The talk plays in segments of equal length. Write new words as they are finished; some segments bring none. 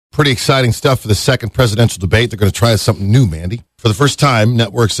Pretty exciting stuff for the second presidential debate. They're going to try something new, Mandy. For the first time,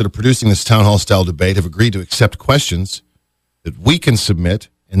 networks that are producing this town hall-style debate have agreed to accept questions that we can submit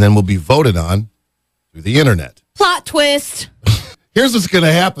and then will be voted on through the internet. Plot twist. Here's what's going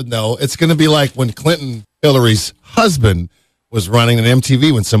to happen, though. It's going to be like when Hillary's husband, was running an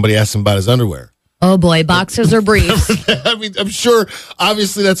MTV when somebody asked him about his underwear. Oh, boy. Boxers or briefs. I mean, I'm sure,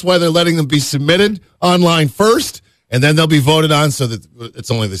 obviously, that's why they're letting them be submitted online first. And then they'll be voted on so that it's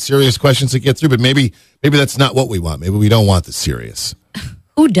only the serious questions that get through. But maybe that's not what we want. Maybe we don't want the serious.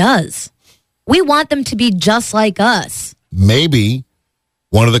 Who does? We want them to be just like us. Maybe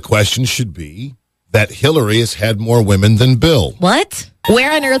one of the questions should be that Hillary has had more women than Bill. What?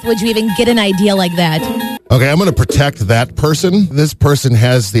 Where on earth would you even get an idea like that? Okay, I'm going to protect that person. This person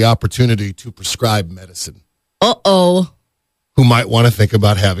has the opportunity to prescribe medicine. Uh-oh. Who might want to think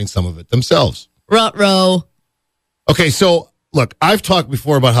about having some of it themselves. Ruh-roh. Okay, so look, I've talked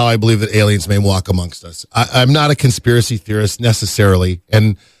before about how I believe that aliens may walk amongst us. I'm not a conspiracy theorist necessarily,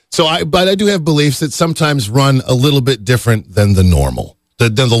 and but I do have beliefs that sometimes run a little bit different than the normal,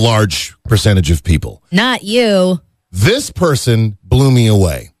 than the large percentage of people. Not you. This person blew me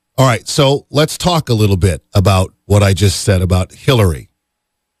away. All right, so let's talk a little bit about what I just said about Hillary.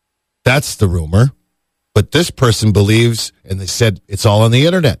 That's the rumor, but this person believes, and they said it's all on the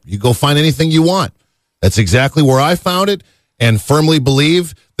internet. You go find anything you want. That's exactly where I found it and firmly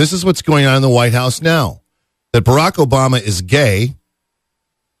believe this is what's going on in the White House now. That Barack Obama is gay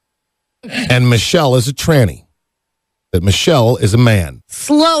and Michelle is a tranny. That Michelle is a man.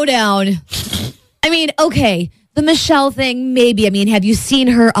 Slow down. I mean, okay, the Michelle thing, maybe. I mean, have you seen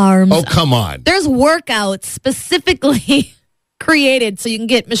her arms? Oh, come on. There's workouts specifically created so you can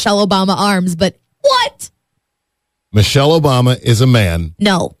get Michelle Obama arms, but what? Michelle Obama is a man.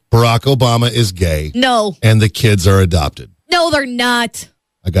 No. Barack Obama is gay. No. And the kids are adopted. No, they're not.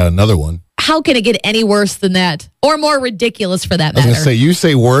 I got another one. How can it get any worse than that? Or more ridiculous for that matter? I was going to say, you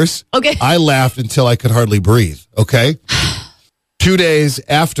say worse. Okay. I laughed until I could hardly breathe, okay? 2 days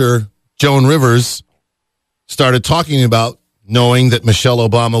after Joan Rivers started talking about knowing that Michelle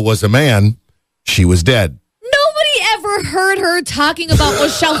Obama was a man, she was dead. Nobody ever heard her talking about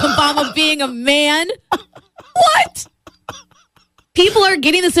Michelle Obama being a man. What? People are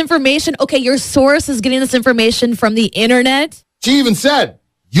getting this information. Okay, your source is getting this information from the internet. She even said,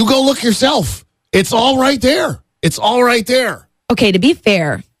 you go look yourself. It's all right there. It's all right there. Okay, to be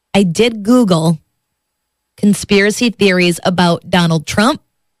fair, I did Google conspiracy theories about Donald Trump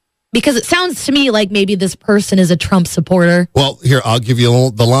because it sounds to me like maybe this person is a Trump supporter. Well, here, I'll give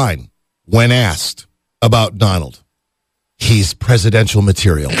you the line. When asked about Donald, he's presidential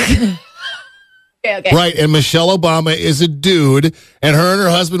material. Okay. Right, and Michelle Obama is a dude, and her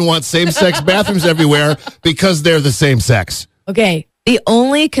husband want same-sex bathrooms everywhere because they're the same sex. Okay, the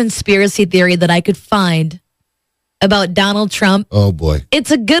only conspiracy theory that I could find about Donald Trump, oh boy, it's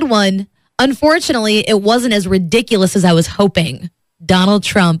a good one. Unfortunately, it wasn't as ridiculous as I was hoping. Donald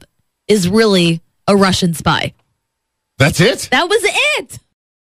Trump is really a Russian spy. That's it? That was it.